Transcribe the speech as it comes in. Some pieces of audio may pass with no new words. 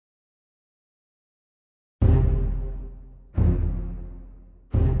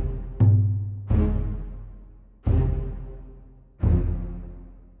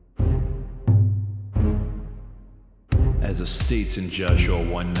As it states in Joshua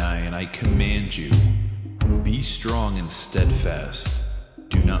 1:9, I command you, be strong and steadfast.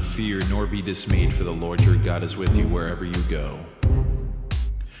 Do not fear nor be dismayed, for the Lord your God is with you wherever you go.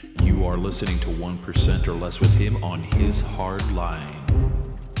 You are listening to 1% or Less with him on his hard line.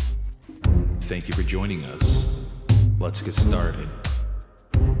 Thank you for joining us. Let's get started.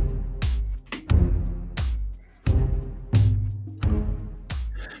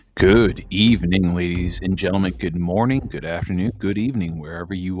 Good evening, ladies and gentlemen. Good morning, good afternoon, good evening,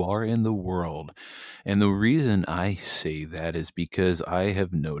 wherever you are in the world. And the reason I say that is because I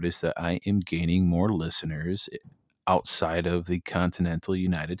have noticed that I am gaining more listeners outside of the continental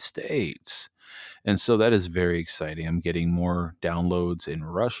United States. And so that is very exciting. I'm getting more downloads in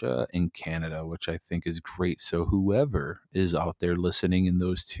Russia and Canada, which I think is great. So whoever is out there listening in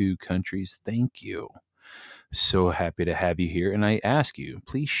those two countries, thank you. So happy to have you here. And I ask you,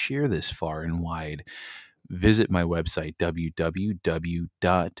 please share this far and wide. Visit my website,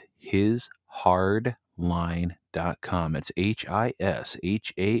 www.hishardline.com. It's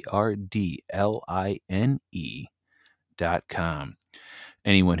HISHARDLINE.com.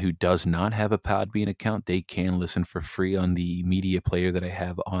 Anyone who does not have a Podbean account, they can listen for free on the media player that I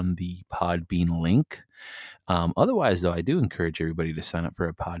have on the Podbean link. Otherwise, though, I do encourage everybody to sign up for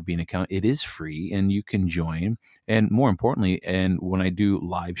a Podbean account. It is free, and you can join. And more importantly, and when I do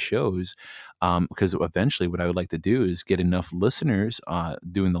live shows, because eventually what I would like to do is get enough listeners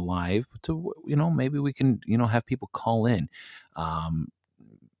doing the live to, maybe we can, have people call in.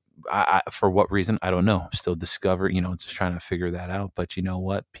 For what reason, I don't know. Still just trying to figure that out. But you know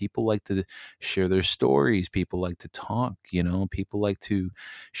what? People like to share their stories. People like to talk, people like to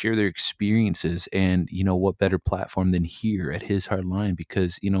share their experiences. And what better platform than here at His Hard Line?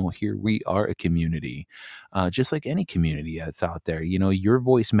 Because, here we are a community, just like any community that's out there. Your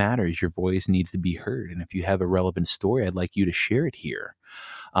voice matters. Your voice needs to be heard. And if you have a relevant story, I'd like you to share it here.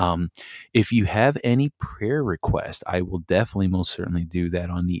 If you have any prayer requests, I will definitely most certainly do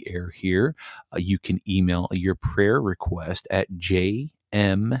that on the air here. You can email your prayer request at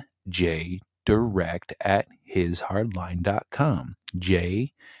jmjdirect@hishardline.com.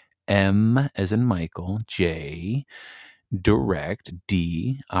 JM as in Michael, J direct,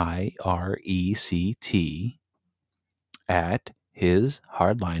 DIRECT at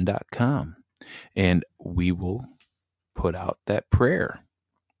hishardline.com. And we will put out that prayer.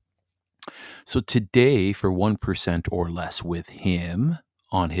 So today, for 1% or Less with him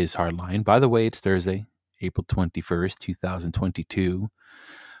on His Hard Line, by the way, it's Thursday, April 21st, 2022.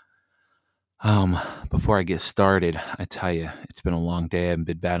 Before I get started, I tell you, it's been a long day. I've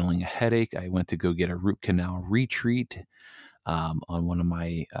been battling a headache. I went to go get a root canal retreat on one of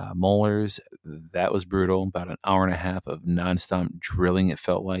my molars. That was brutal. About an hour and a half of nonstop drilling, it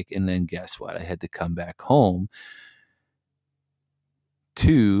felt like. And then guess what? I had to come back home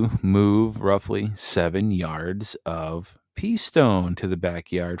to move roughly 7 yards of pea stone to the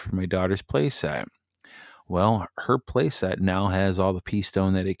backyard for my daughter's playset. Well, her playset now has all the pea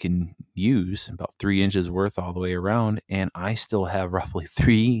stone that it can use, about 3 inches worth all the way around, and I still have roughly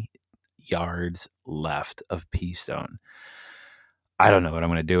 3 yards left of pea stone. I don't know what I'm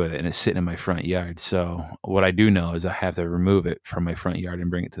going to do with it, and it's sitting in my front yard. So what I do know is I have to remove it from my front yard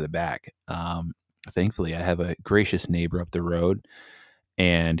and bring it to the back. Thankfully, I have a gracious neighbor up the road,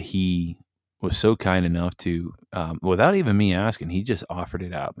 and he was so kind enough to, without even me asking, he just offered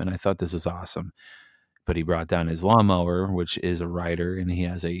it up. And I thought this was awesome. But he brought down his lawnmower, which is a rider, and he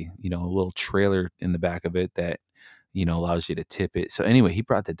has a little trailer in the back of it that, allows you to tip it. So anyway, he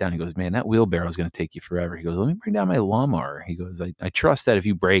brought that down. He goes, man, that wheelbarrow is going to take you forever. He goes, let me bring down my lawnmower. He goes, I trust that if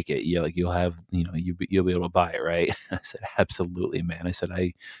you break it, you'll have, you'll be able to buy it, right? I said, absolutely, man. I said,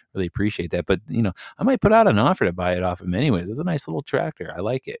 I really appreciate that. But, I might put out an offer to buy it off him anyways. It's a nice little tractor. I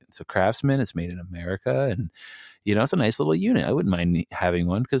like it. It's a Craftsman. It's made in America. And, it's a nice little unit. I wouldn't mind having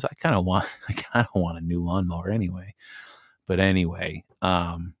one because I kind of want a new lawnmower anyway. But anyway,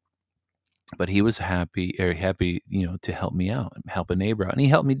 but he was happy, to help me out, help a neighbor out. And he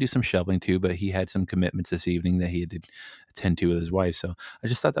helped me do some shoveling too, but he had some commitments this evening that he had to attend to with his wife. So I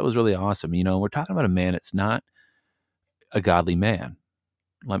just thought that was really awesome. We're talking about a man that's not a godly man.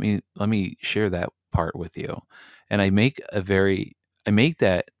 Let me share that part with you. And I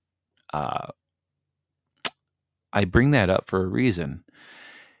bring that up for a reason.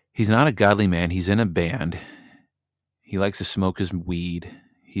 He's not a godly man. He's in a band. He likes to smoke his weed.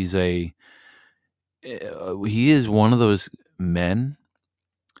 He is one of those men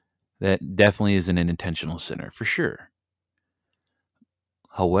that definitely is an intentional sinner, for sure.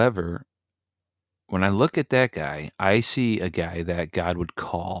 However, when I look at that guy, I see a guy that God would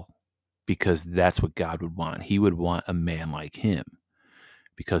call because that's what God would want. He would want a man like him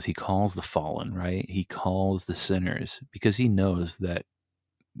because he calls the fallen, right? He calls the sinners because he knows that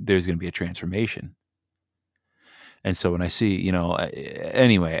there's going to be a transformation. And so when I see,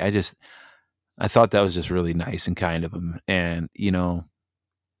 anyway, I thought that was just really nice and kind of him. And,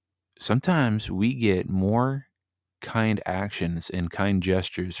 sometimes we get more kind actions and kind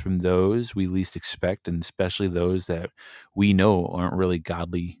gestures from those we least expect, and especially those that we know aren't really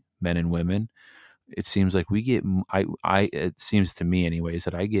godly men and women. It seems like we get, it seems to me anyways,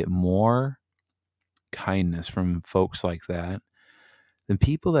 that I get more kindness from folks like that than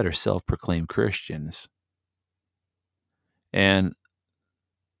people that are self-proclaimed Christians. And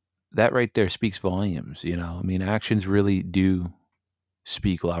that right there speaks volumes, I mean, actions really do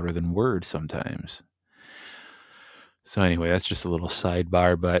speak louder than words sometimes. So anyway, that's just a little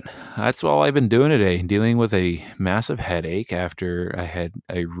sidebar, but that's all I've been doing today, dealing with a massive headache after I had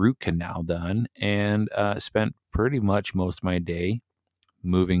a root canal done, and spent pretty much most of my day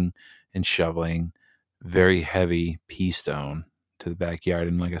moving and shoveling very heavy pea stone to the backyard.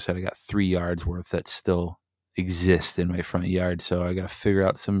 And like I said, I got 3 yards worth that still exist in my front yard. So I got to figure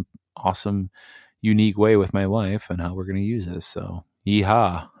out some awesome, unique way with my wife and how we're going to use this. So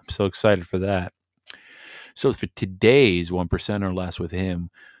yeehaw, I'm so excited for that. So for today's 1% or Less with him,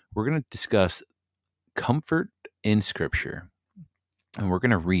 we're going to discuss comfort in Scripture. And we're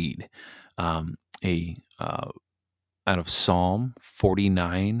going to read out of Psalm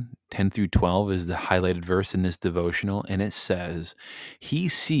 49, 10 through 12 is the highlighted verse in this devotional. And it says, "He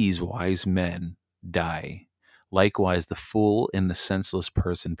sees wise men die. Likewise, the fool and the senseless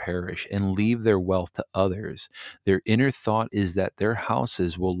person perish and leave their wealth to others. Their inner thought is that their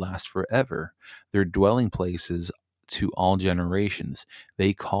houses will last forever, their dwelling places to all generations.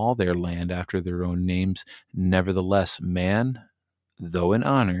 They call their land after their own names. Nevertheless, man, though in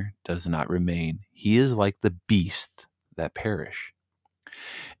honor, does not remain. He is like the beast that perish."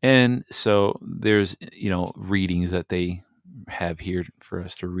 And so there's, readings that they have here for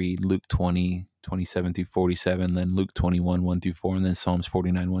us to read: Luke 20, 27 through 47, then Luke 21, 1 through 4, and then Psalms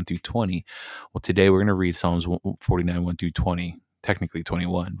 49, 1 through 20. Well, today we're going to read Psalms 49, 1 through 20, technically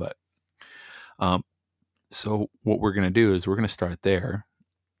 21, but so what we're going to do is we're going to start there.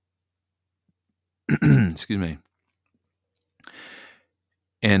 Excuse me.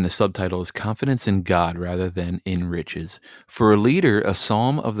 And the subtitle is "Confidence in God Rather Than in Riches." For a leader, a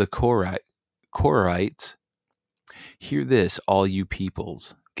psalm of the Korhites. "Hear this, all you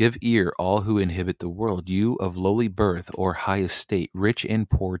peoples. Give ear, all who inhabit the world, you of lowly birth or high estate, rich and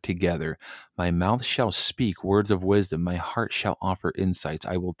poor together. My mouth shall speak words of wisdom. My heart shall offer insights.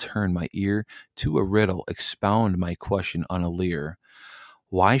 I will turn my ear to a riddle, expound my question on a lyre.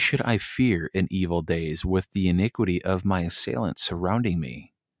 Why should I fear in evil days with the iniquity of my assailants surrounding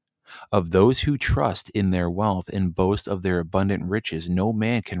me? Of those who trust in their wealth and boast of their abundant riches, no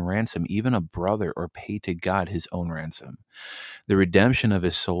man can ransom even a brother or pay to God his own ransom. The redemption of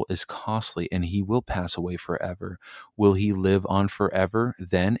his soul is costly, and he will pass away forever. Will he live on forever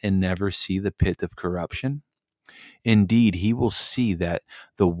then and never see the pit of corruption? Indeed, he will see that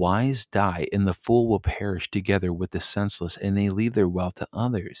the wise die and the fool will perish together with the senseless, and they leave their wealth to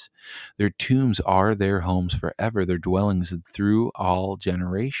others. Their tombs are their homes forever, their dwellings through all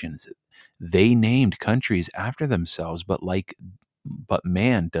generations. They named countries after themselves, but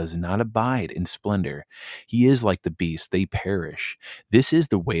man does not abide in splendor. He is like the beast, they perish. This is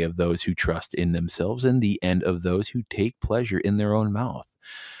the way of those who trust in themselves, and the end of those who take pleasure in their own mouth.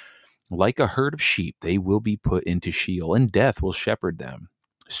 Like a herd of sheep, they will be put into Sheol, and death will shepherd them.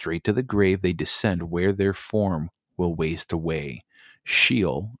 Straight to the grave they descend, where their form will waste away.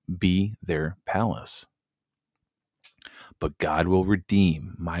 Sheol be their palace. But God will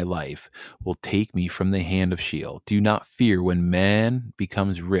redeem my life, will take me from the hand of Sheol. Do not fear when man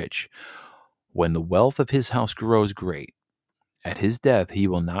becomes rich, when the wealth of his house grows great. At his death he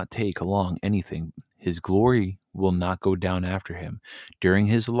will not take along anything. His glory will not go down after him. During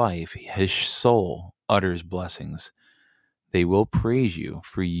his life, his soul utters blessings. They will praise you,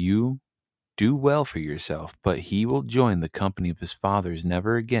 for you do well for yourself, but he will join the company of his fathers,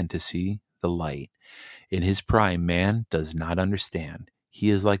 never again to see the light. In his prime, man does not understand. He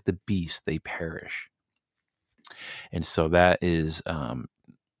is like the beast, they perish. And so that is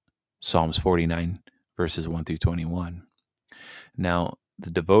Psalms 49, verses 1 through 21. Now,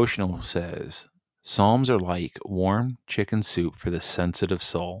 the devotional says, Psalms are like warm chicken soup for the sensitive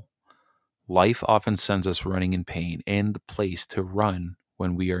soul. Life often sends us running in pain, and the place to run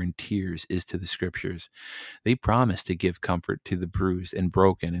when we are in tears is to the scriptures. They promise to give comfort to the bruised and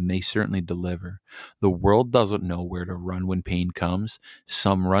broken, and they certainly deliver. The world doesn't know where to run when pain comes.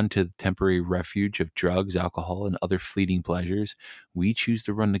 Some run to the temporary refuge of drugs, alcohol, and other fleeting pleasures. We choose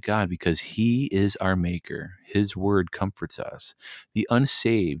to run to God because He is our Maker. His word comforts us. The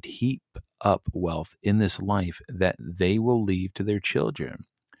unsaved heap up wealth in this life that they will leave to their children,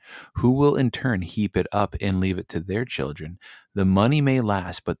 who will in turn heap it up and leave it to their children. The money may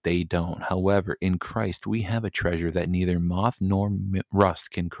last, but they don't. However, in Christ, we have a treasure that neither moth nor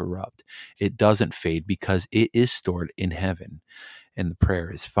rust can corrupt. It doesn't fade because it is stored in heaven. And the prayer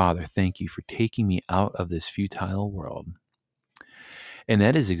is, Father, thank you for taking me out of this futile world. And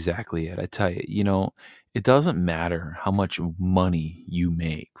that is exactly it. I tell you, it doesn't matter how much money you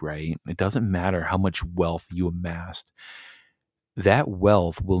make, right? It doesn't matter how much wealth you amassed. That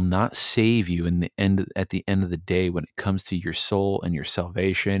wealth will not save you at the end of the day when it comes to your soul and your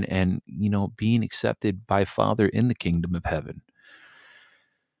salvation and, being accepted by Father in the kingdom of heaven.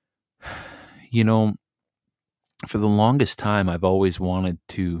 For the longest time, I've always wanted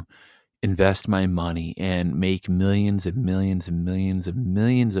to invest my money and make millions and millions and millions and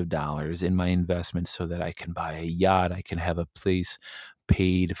millions of dollars in my investments so that I can buy a yacht. I can have a place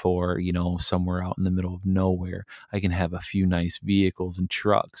paid for, somewhere out in the middle of nowhere. I can have a few nice vehicles and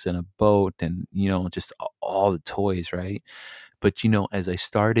trucks and a boat and, just all the toys, right? But, as I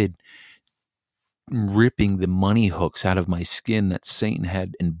started ripping the money hooks out of my skin that Satan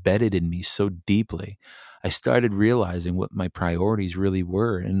had embedded in me so deeply, I started realizing what my priorities really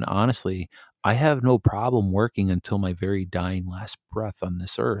were. And honestly, I have no problem working until my very dying last breath on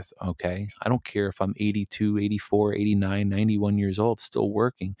this earth, okay? I don't care if I'm 82, 84, 89, 91 years old, still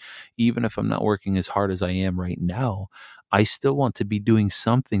working. Even if I'm not working as hard as I am right now, I still want to be doing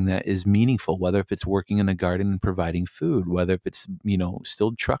something that is meaningful, whether if it's working in the garden and providing food, whether if it's,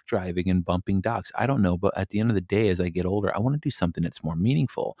 still truck driving and bumping docks. I don't know. But at the end of the day, as I get older, I want to do something that's more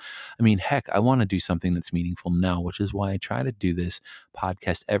meaningful. I mean, heck, I want to do something that's meaningful now, which is why I try to do this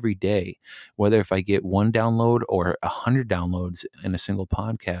podcast every day, whether if I get 1 download or 100 downloads in a single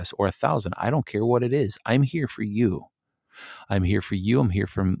podcast or 1,000, I don't care what it is. I'm here for you. I'm here for you. I'm here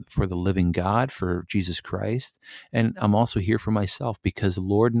for the living God, for Jesus Christ. And I'm also here for myself because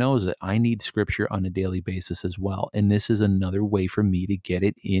Lord knows that I need scripture on a daily basis as well. And this is another way for me to get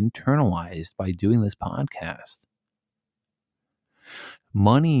it internalized by doing this podcast.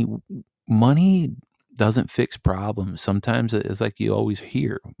 Money doesn't fix problems. Sometimes it's like you always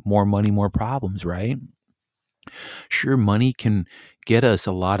hear, more money, more problems, right? Sure, money can get us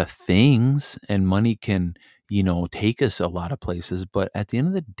a lot of things and money can, take us a lot of places. But at the end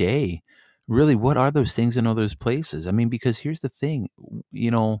of the day, really, what are those things in all those places? I mean, because here's the thing,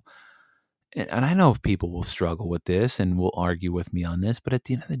 and I know if people will struggle with this and will argue with me on this, but at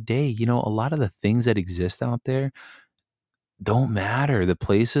the end of the day, a lot of the things that exist out there don't matter. The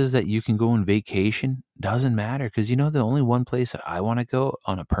places that you can go on vacation doesn't matter because the only one place that I want to go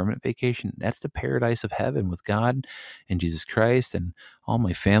on a permanent vacation, that's the paradise of heaven with God and Jesus Christ and all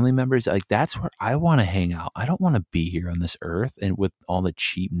my family members. Like that's where I want to hang out. I don't want to be here on this earth and with all the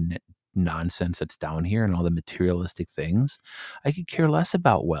cheap nonsense that's down here and all the materialistic things. I could care less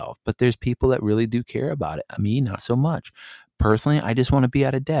about wealth, but there's people that really do care about it. I mean, not so much. Personally, I just want to be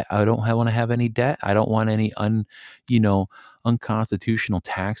out of debt. I don't want to have any debt. I don't want any unconstitutional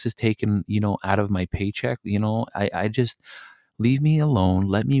taxes taken, out of my paycheck. I just leave me alone.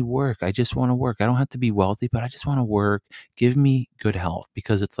 Let me work. I just want to work. I don't have to be wealthy, but I just want to work. Give me good health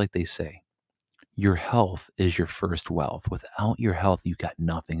because it's like they say, your health is your first wealth. Without your health, you got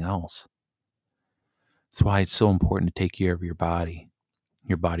nothing else. That's why it's so important to take care of your body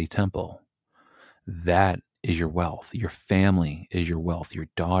temple. That is your wealth. Your family is your wealth. Your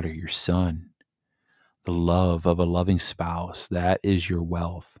daughter, your son, the love of a loving spouse, that is your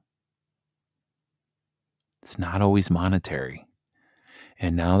wealth. It's not always monetary.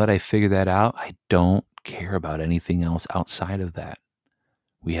 And now that I figured that out, I don't care about anything else outside of that.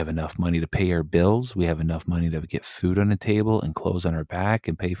 We have enough money to pay our bills. We have enough money to get food on the table and clothes on our back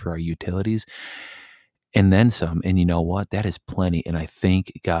and pay for our utilities and then some. And you know what? That is plenty. And I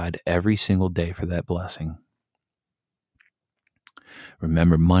thank God every single day for that blessing.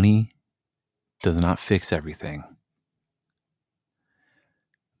 Remember, money does not fix everything.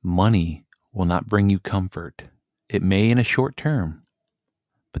 Money will not bring you comfort. It may in a short term,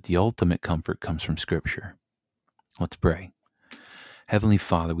 but the ultimate comfort comes from Scripture. Let's pray. Heavenly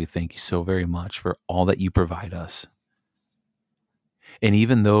Father, we thank you so very much for all that you provide us. And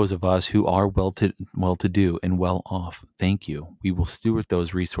even those of us who are well-to-do and well off, thank you. We will steward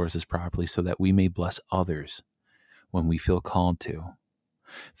those resources properly so that we may bless others when we feel called to.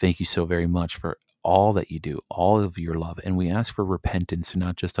 Thank you so very much for all that you do, all of your love. And we ask for repentance,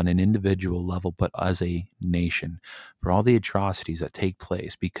 not just on an individual level, but as a nation, for all the atrocities that take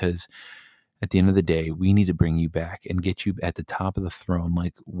place, because at the end of the day, we need to bring you back and get you at the top of the throne,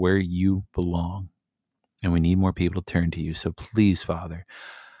 like where you belong. And we need more people to turn to you. So please, Father,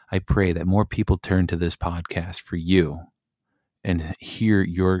 I pray that more people turn to this podcast for you and hear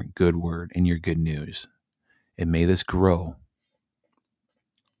your good word and your good news. And may this grow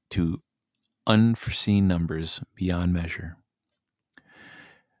to unforeseen numbers beyond measure.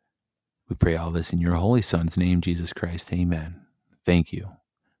 We pray all this in your holy Son's name, Jesus Christ. Amen. Thank you.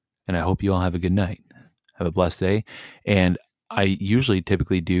 And I hope you all have a good night. Have a blessed day. And I usually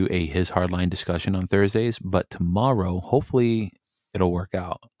typically do a His Hardline discussion on Thursdays, but tomorrow, hopefully it'll work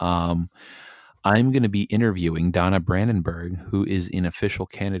out. I'm going to be interviewing Donna Brandenburg, who is an official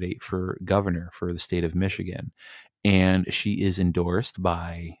candidate for governor for the state of Michigan. And she is endorsed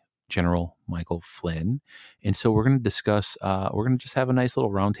by General Michael Flynn. And so we're going to discuss, we're going to just have a nice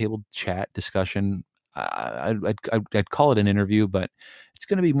little roundtable chat discussion. I'd call it an interview, but it's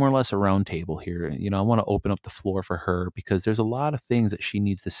going to be more or less a roundtable here. I want to open up the floor for her because there's a lot of things that she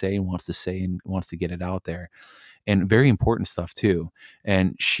needs to say and wants to get it out there. And very important stuff too.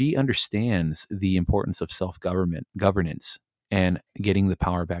 And she understands the importance of governance and getting the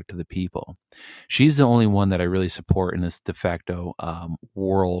power back to the people. She's the only one that I really support in this de facto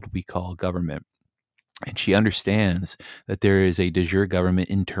world we call government. And she understands that there is a de jure government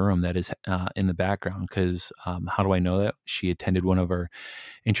interim that is in the background. Because how do I know that? She attended one of our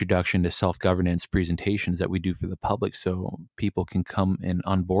introduction to self-governance presentations that we do for the public, so people can come and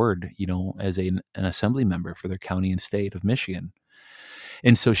on board, as an assembly member for their county and state of Michigan.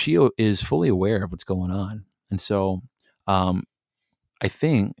 And so she is fully aware of what's going on. And so I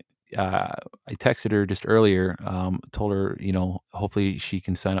think I texted her just earlier, told her, hopefully she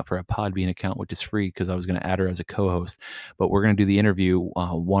can sign up for a Podbean account, which is free because I was going to add her as a co-host. But we're going to do the interview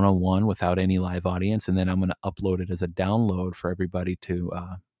one-on-one without any live audience. And then I'm going to upload it as a download for everybody to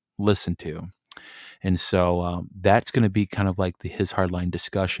listen to. And so that's going to be kind of like His Hardline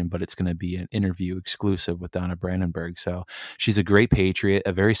discussion, but it's going to be an interview exclusive with Donna Brandenburg. So she's a great patriot,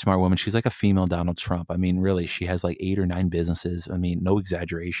 a very smart woman. She's like a female Donald Trump. I mean, really, she has like 8 or 9 businesses. I mean, no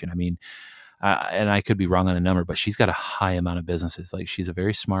exaggeration. I mean, and I could be wrong on the number, but she's got a high amount of businesses. Like, she's a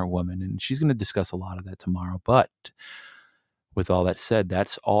very smart woman, and she's going to discuss a lot of that tomorrow. But with all that said,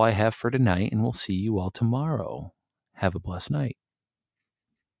 that's all I have for tonight, and we'll see you all tomorrow. Have a blessed night.